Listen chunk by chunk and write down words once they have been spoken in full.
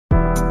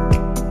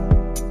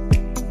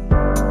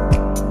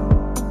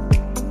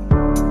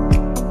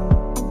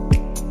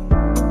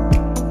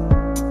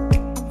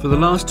For the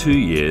last 2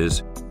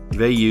 years,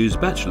 WU's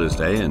Bachelor's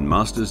Day and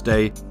Master's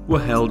Day were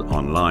held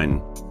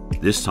online.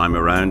 This time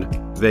around,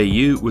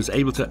 WU was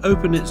able to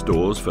open its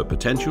doors for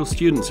potential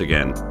students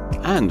again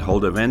and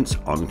hold events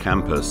on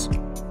campus.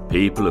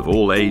 People of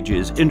all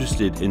ages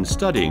interested in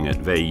studying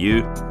at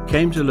WU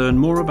came to learn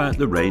more about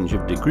the range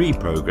of degree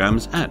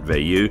programs at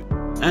WU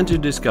and to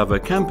discover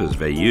campus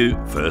WU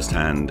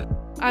firsthand.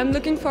 I'm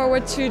looking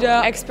forward to the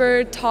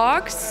expert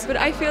talks, but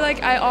I feel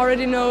like I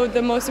already know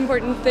the most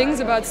important things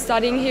about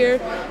studying here,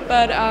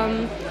 but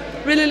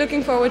really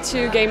looking forward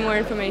to gain more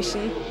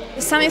information.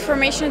 Some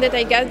information that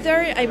I get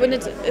there, I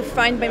wouldn't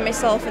find by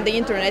myself on the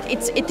internet.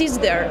 It is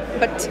there,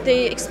 but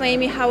they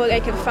explain me how I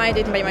can find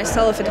it by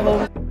myself at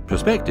home.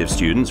 Prospective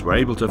students were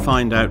able to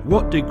find out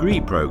what degree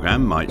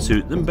program might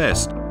suit them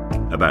best,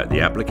 about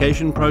the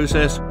application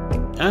process,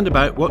 and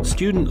about what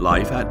student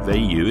life at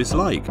WU is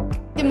like.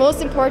 The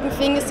most important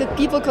thing is that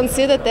people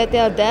consider that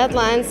there are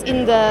deadlines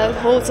in the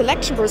whole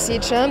selection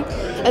procedure,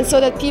 and so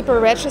that people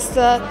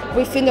register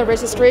within the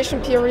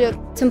registration period.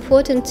 It's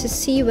important to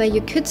see where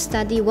you could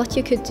study, what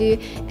you could do,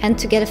 and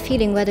to get a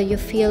feeling whether you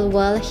feel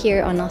well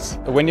here or not.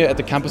 When you're at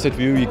the campus at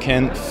WU, you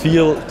can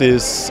feel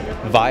this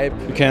vibe,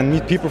 you can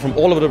meet people from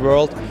all over the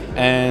world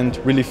and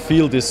really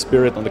feel this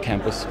spirit on the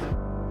campus.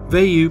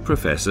 WU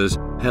professors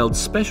held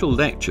special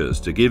lectures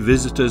to give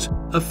visitors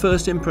a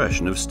first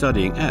impression of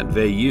studying at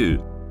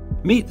WU.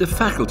 Meet the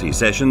Faculty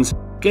sessions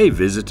gave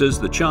visitors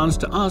the chance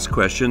to ask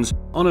questions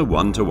on a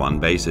one-to-one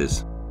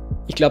basis.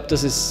 Ich glaube,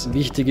 dass es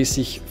wichtig ist,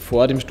 sich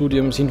vor dem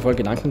Studium sinnvoll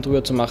Gedanken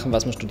darüber zu machen,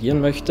 was man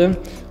studieren möchte.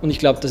 Und ich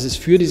glaube, dass es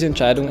für diese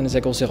Entscheidung eine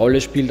sehr große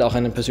Rolle spielt, auch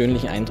einen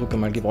persönlichen Eindruck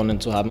einmal gewonnen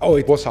zu haben. Oh,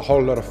 it was a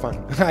whole lot of fun.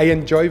 I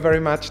enjoy very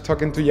much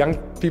talking to young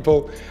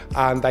people,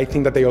 and I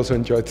think that they also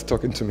enjoyed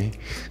talking to me.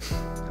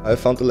 I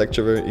found the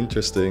lecture very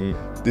interesting.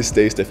 This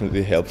day is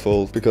definitely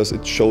helpful because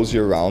it shows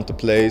you around the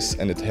place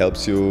and it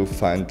helps you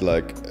find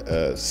like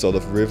a sort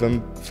of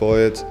rhythm for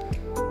it.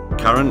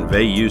 Current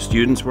WU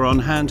students were on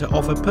hand to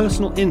offer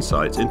personal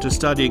insights into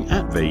studying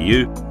at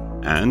WU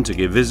and to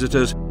give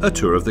visitors a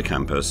tour of the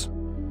campus.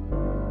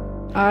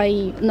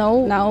 I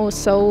know now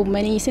so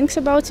many things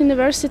about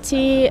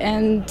university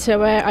and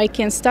where I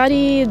can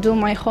study, do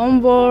my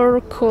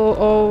homework,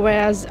 or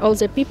where all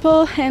the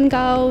people hang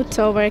out,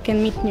 or where I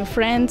can meet new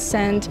friends,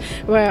 and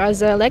where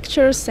the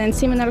lectures and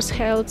seminars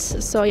held.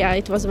 So yeah,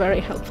 it was very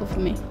helpful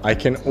for me. I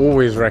can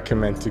always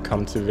recommend to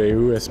come to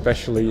WU,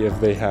 especially if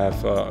they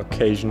have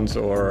occasions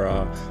or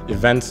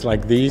events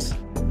like these.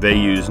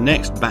 WU's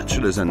next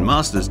Bachelor's and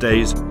Master's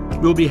Days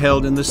will be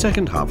held in the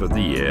second half of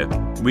the year.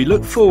 We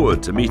look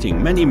forward to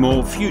meeting many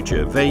more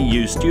future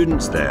WU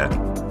students there.